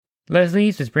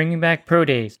Leslie's is bringing back Pro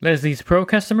Days. Leslie's Pro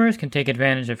customers can take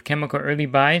advantage of chemical early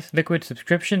buys, liquid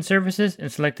subscription services in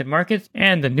selected markets,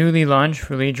 and the newly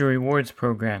launched Leisure Rewards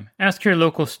program. Ask your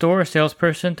local store or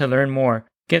salesperson to learn more.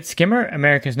 Get Skimmer,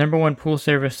 America's #1 pool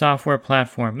service software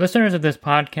platform. Listeners of this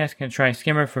podcast can try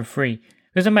Skimmer for free.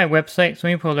 Visit my website,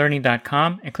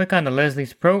 swimmingpoollearning.com, and click on the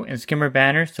Leslie's Pro and Skimmer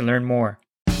banners to learn more.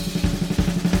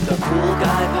 The Pool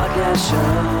Guy Podcast Show.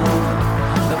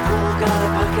 The Pool Guy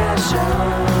Podcast Show.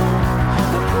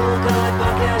 The Pool Guy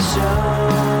Podcast Show.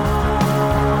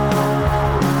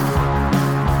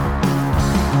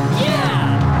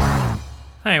 Yeah!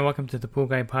 Hi, and welcome to the Pool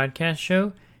Guy Podcast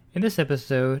Show. In this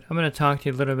episode, I'm going to talk to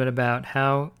you a little bit about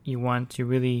how you want to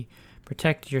really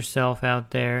protect yourself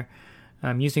out there,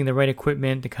 using the right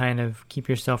equipment to kind of keep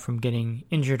yourself from getting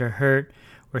injured or hurt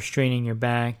or straining your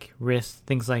back, wrists,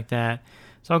 things like that.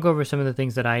 So I'll go over some of the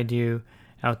things that I do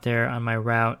out there on my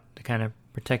route to kind of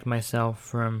protect myself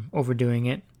from overdoing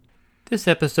it. This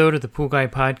episode of the Pool Guy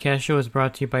Podcast Show is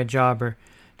brought to you by Jobber.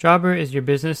 Jobber is your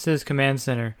business's command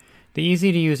center. The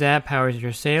easy-to-use app powers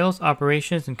your sales,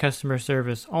 operations, and customer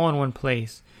service all in one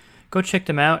place. Go check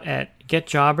them out at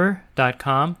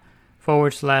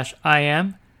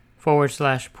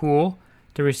getjobber.com/IM/pool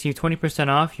to receive 20%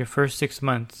 off your first 6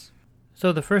 months.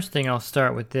 So the first thing I'll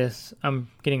start with this, I'm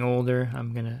getting older.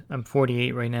 I'm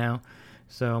 48 right now,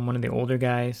 so I'm one of the older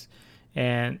guys.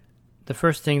 And the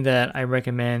first thing that I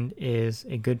recommend is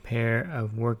a good pair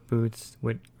of work boots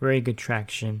with very good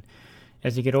traction.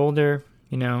 As you get older,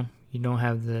 you don't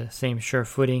have the same sure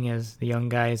footing as the young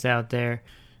guys out there.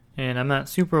 And I'm not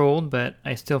super old, but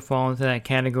I still fall into that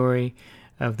category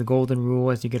of the golden rule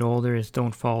as you get older is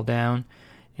don't fall down.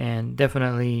 And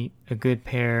definitely a good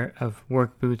pair of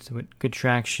work boots with good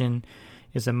traction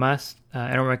is a must.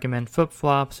 I don't recommend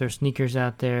flip-flops or sneakers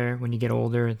out there when you get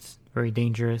older. It's very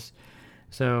dangerous.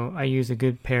 So I use a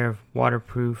good pair of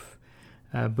waterproof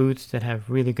boots that have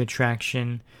really good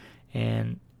traction,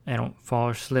 and I don't fall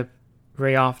or slip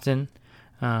very often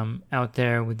out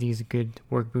there with these good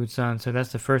work boots on. So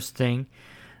that's the first thing.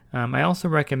 I also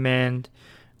recommend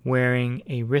wearing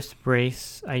a wrist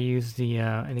brace. I use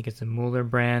I think it's a Mueller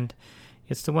brand.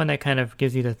 It's the one that kind of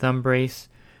gives you the thumb brace.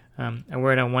 I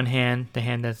wear it on one hand, the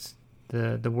hand that's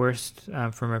the worst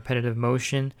from repetitive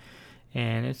motion,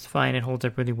 and it's fine. It holds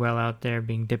up really well out there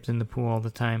being dipped in the pool all the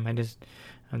time. They're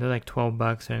like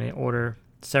 $12 and I order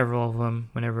several of them.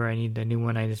 Whenever I need a new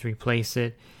one, I just replace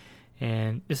it.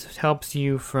 And this helps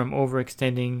you from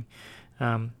overextending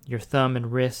your thumb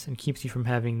and wrist and keeps you from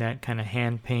having that kind of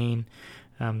hand pain,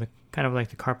 kind of like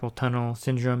the carpal tunnel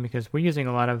syndrome, because we're using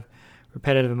a lot of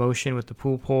repetitive motion with the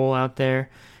pool pole out there.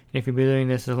 And if you've been doing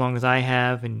this as long as I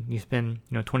have, and you spend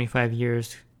 25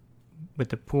 years with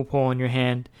the pool pole in your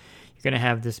hand, you're going to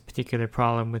have this particular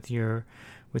problem with your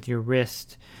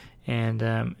wrist. And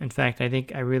in fact, I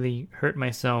think I really hurt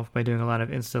myself by doing a lot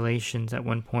of installations at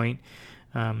one point.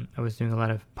 I was doing a lot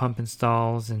of pump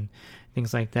installs and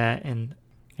things like that, and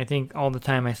I think all the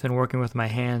time I spent working with my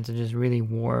hands, it just really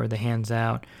wore the hands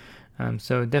out.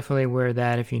 So definitely wear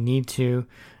that if you need to.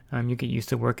 You get used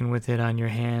to working with it on your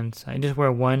hands. I just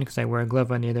wear one because I wear a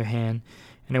glove on the other hand,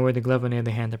 and I wear the glove on the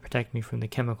other hand to protect me from the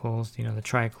chemicals, the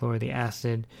trichlor, the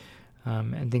acid,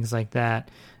 and things like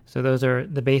that. So those are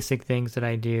the basic things that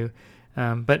I do.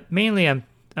 But mainly I'm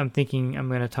thinking I'm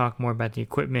going to talk more about the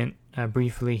equipment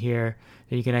briefly here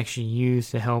that you can actually use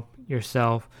to help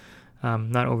yourself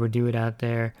not overdo it out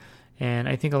there. And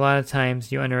I think a lot of times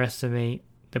you underestimate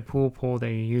the pool pole that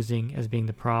you're using as being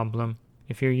the problem.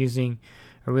 If you're using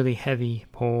a really heavy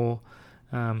pole,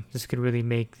 this could really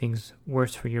make things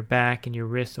worse for your back and your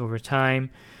wrists over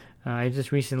time. I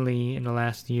just recently, in the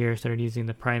last year, started using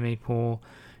the Primate pole.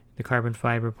 The carbon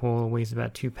fiber pole weighs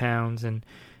about 2 pounds, and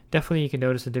definitely you can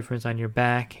notice a difference on your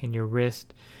back and your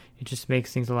wrist. It just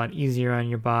makes things a lot easier on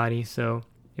your body. So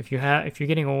if you're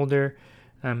getting older,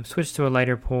 switch to a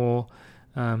lighter pole.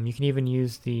 You can even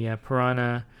use the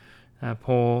Piranha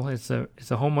pole. It's a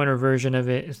homeowner version of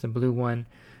it. It's the blue one,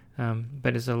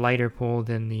 but it's a lighter pole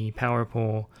than the power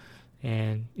pole.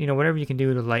 And whatever you can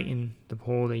do to lighten the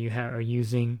pole that you are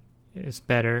using is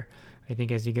better. I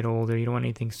think as you get older, you don't want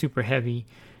anything super heavy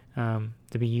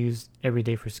to be used every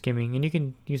day for skimming. And you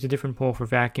can use a different pole for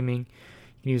vacuuming.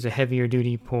 You can use a heavier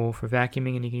duty pole for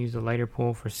vacuuming, and you can use a lighter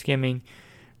pole for skimming.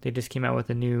 They just came out with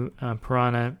a new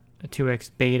Piranha 2X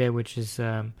Beta, which is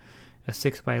a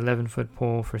 6 by 11 foot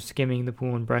pole for skimming the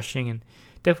pool and brushing, and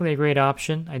definitely a great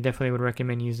option. I definitely would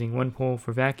recommend using one pole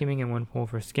for vacuuming and one pole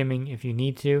for skimming if you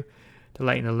need to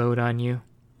lighten the load on you.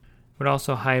 Would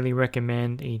also highly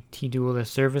recommend a T-Dual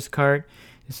service cart.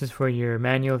 This is for your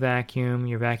manual vacuum,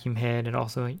 your vacuum head, and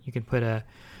also you could put a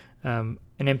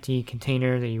an empty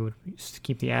container that you would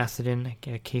keep the acid in, like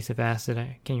a case of acid.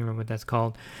 I can't even remember what that's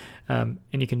called. And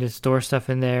you can just store stuff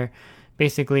in there.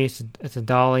 Basically, it's a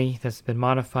dolly that's been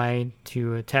modified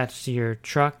to attach to your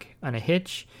truck on a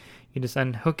hitch. You just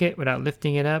unhook it without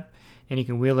lifting it up, and you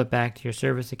can wheel it back to your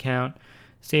service account.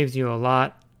 Saves you a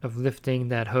lot of lifting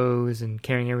that hose and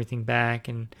carrying everything back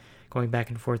and going back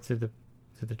and forth to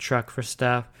the truck for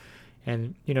stuff.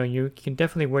 And you can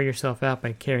definitely wear yourself out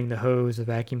by carrying the hose, the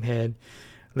vacuum head,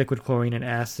 liquid chlorine and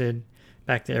acid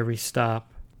back to every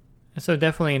stop. And so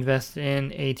definitely invest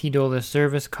in a T-Dola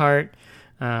service cart.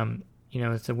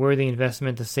 It's a worthy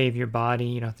investment to save your body.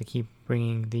 You don't have to keep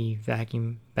bringing the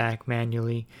vacuum back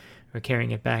manually or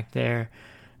carrying it back there.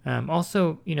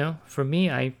 Also, for me,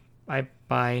 I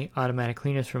buy automatic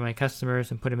cleaners for my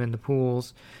customers and put them in the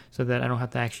pools so that I don't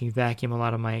have to actually vacuum a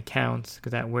lot of my accounts,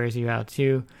 because that wears you out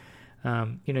too.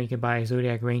 You can buy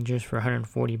Zodiac Rangers for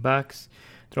 $140,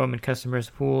 throw them in customers'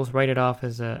 pools, write it off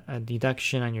as a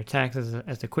deduction on your taxes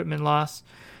as equipment loss,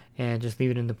 and just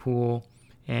leave it in the pool.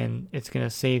 And it's going to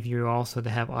save you also to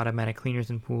have automatic cleaners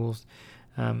in pools.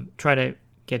 Try to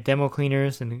get demo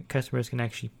cleaners, and the customers can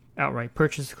actually outright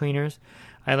purchase cleaners.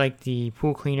 I like the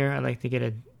pool cleaner. I like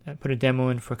to put a demo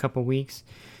in for a couple weeks,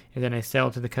 and then I sell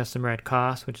it to the customer at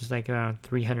cost, which is like around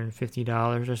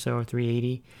 $350 or so, or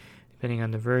 $380, depending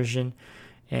on the version.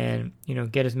 And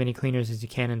get as many cleaners as you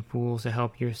can in pools to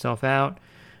help yourself out.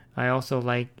 I also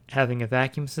like having a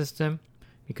vacuum system,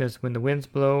 because when the winds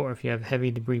blow, or if you have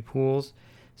heavy debris pools,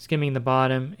 skimming the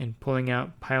bottom and pulling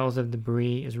out piles of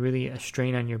debris is really a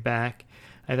strain on your back.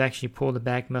 I've actually pulled the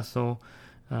back muscle,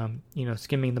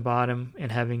 skimming the bottom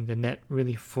and having the net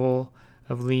really full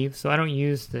of leaves. So I don't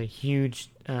use the huge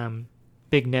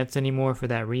big nets anymore for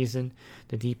that reason,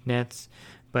 the deep nets.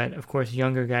 But of course,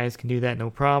 younger guys can do that no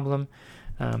problem.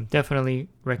 Definitely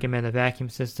recommend a vacuum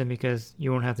system, because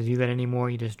you won't have to do that anymore.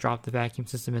 You just drop the vacuum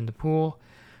system in the pool,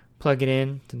 plug it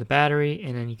in to the battery,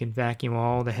 and then you can vacuum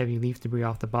all the heavy leaf debris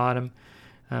off the bottom.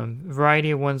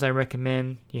 Variety of ones I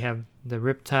recommend. You have the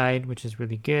Riptide, which is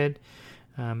really good.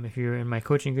 If you're in my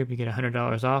coaching group, you get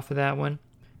 $100 off of that one.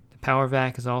 The Power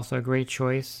Vac is also a great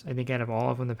choice. I think out of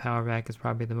all of them, the Power Vac is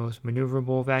probably the most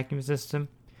maneuverable vacuum system.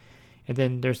 And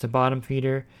then there's the Bottom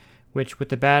Feeder, which with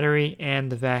the battery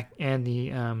and the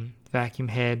vacuum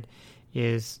head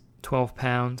is 12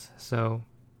 pounds. So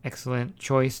excellent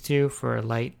choice too for a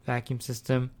light vacuum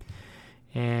system.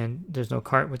 And there's no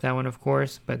cart with that one, of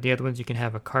course, but the other ones you can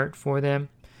have a cart for them,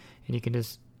 and you can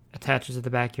just attach it to the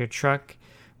back of your truck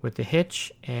with the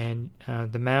hitch and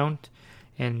the mount,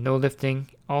 and no lifting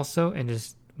also, and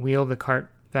just wheel the cart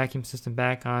vacuum system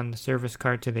back on the service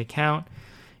cart to the account,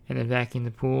 and then vacuum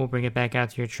the pool, bring it back out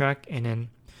to your truck, and then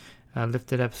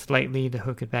lift it up slightly to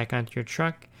hook it back onto your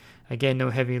truck. Again, no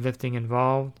heavy lifting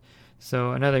involved.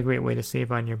 So another great way to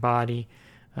save on your body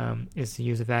is to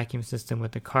use a vacuum system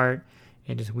with the cart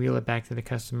and just wheel it back to the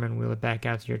customer and wheel it back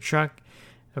out to your truck.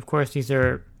 Of course, these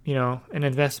are, an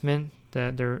investment.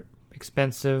 They're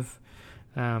expensive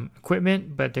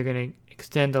equipment, but they're going to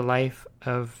extend the life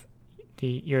of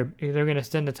they're going to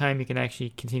extend the time you can actually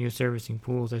continue servicing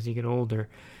pools as you get older.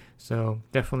 So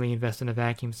definitely invest in a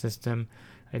vacuum system.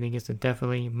 I think it's a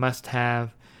definitely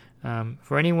must-have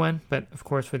for anyone, but of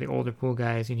course for the older pool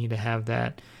guys, you need to have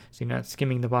that, so you're not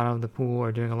skimming the bottom of the pool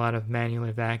or doing a lot of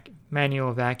manual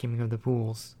vacuuming of the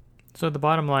pools. So the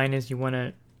bottom line is you want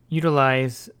to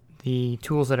utilize the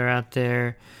tools that are out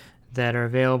there that are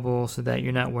available, so that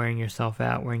you're not wearing yourself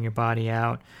out, wearing your body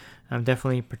out.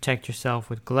 Definitely protect yourself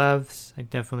with gloves. I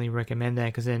definitely recommend that,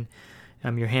 because then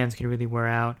your hands can really wear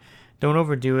out. Don't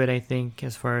overdo it, I think,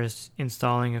 as far as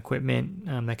installing equipment.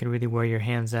 That can really wear your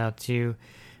hands out too.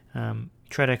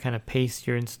 Try to kind of pace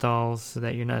your installs so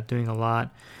that you're not doing a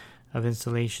lot of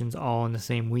installations all in the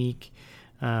same week.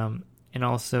 And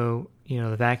also,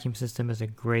 the vacuum system is a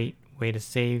great way to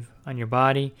save on your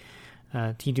body.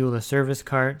 T-Dola service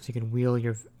cart, so you can wheel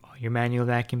your manual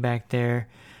vacuum back there.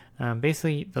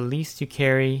 Basically, the least you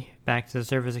carry back to the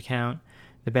service account,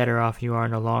 the better off you are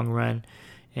in the long run.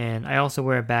 And I also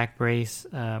wear a back brace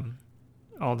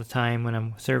all the time when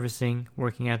I'm servicing,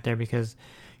 working out there, because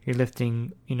you're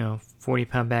lifting,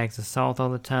 40-pound bags of salt all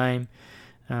the time.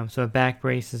 So a back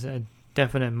brace is a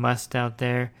definite must out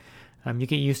there. You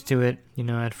get used to it.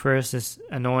 At first it's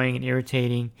annoying and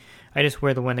irritating. I just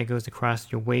wear the one that goes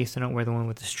across your waist. I don't wear the one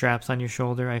with the straps on your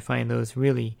shoulder. I find those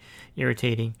really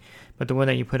irritating. But the one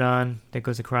that you put on that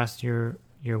goes across your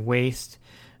waist,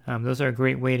 those are a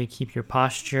great way to keep your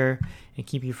posture and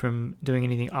keep you from doing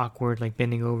anything awkward, like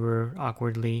bending over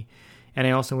awkwardly. And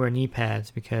I also wear knee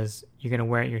pads, because you're going to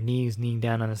wear at your knees, kneeing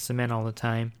down on the cement all the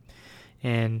time.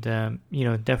 And,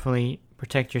 definitely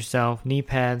protect yourself. Knee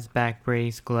pads, back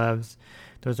brace, gloves.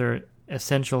 Those are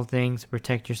essential things to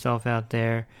protect yourself out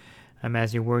there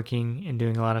as you're working and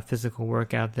doing a lot of physical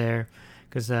work out there.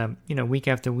 Because, week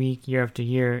after week, year after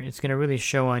year, it's going to really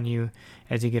show on you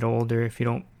as you get older if you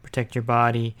don't protect your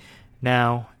body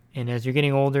now. And as you're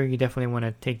getting older, you definitely want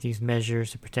to take these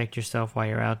measures to protect yourself while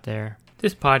you're out there.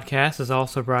 This podcast is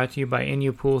also brought to you by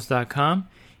InyoPools.com.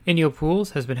 Inyo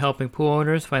Pools has been helping pool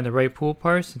owners find the right pool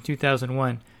parts since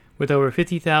 2001. With over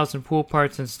 50,000 pool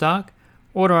parts in stock,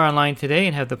 order online today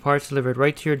and have the parts delivered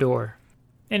right to your door.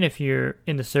 And if you're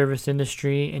in the service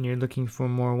industry and you're looking for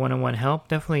more one-on-one help,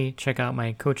 definitely check out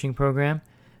my coaching program.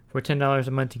 For $10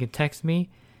 a month, you can text me,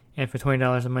 and for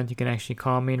 $20 a month, you can actually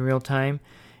call me in real time.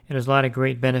 And there's a lot of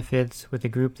great benefits with the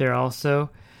group there also.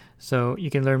 So you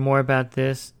can learn more about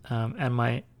this at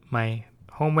my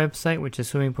home website, which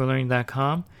is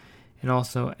swimmingpoollearning.com, and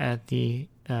also at the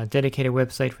dedicated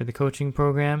website for the coaching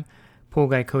program,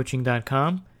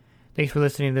 poolguycoaching.com. Thanks for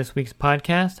listening to this week's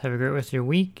podcast. Have a great rest of your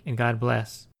week, and God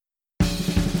bless.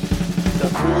 The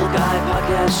Pool Guy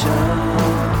Podcast Show.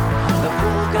 The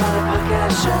Pool Guy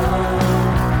Podcast Show.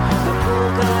 The Pool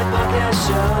Guy Podcast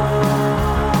Show.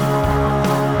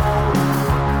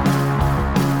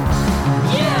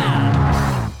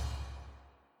 Yeah!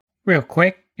 Real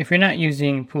quick, if you're not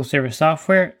using pool service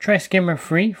software, try Skimmer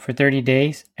free for 30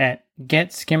 days at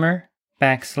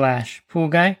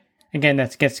getskimmer.com/poolguy. Again,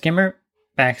 that's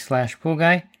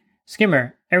getskimmer.com/poolguy.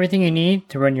 Skimmer, everything you need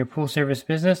to run your pool service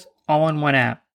business all in one app.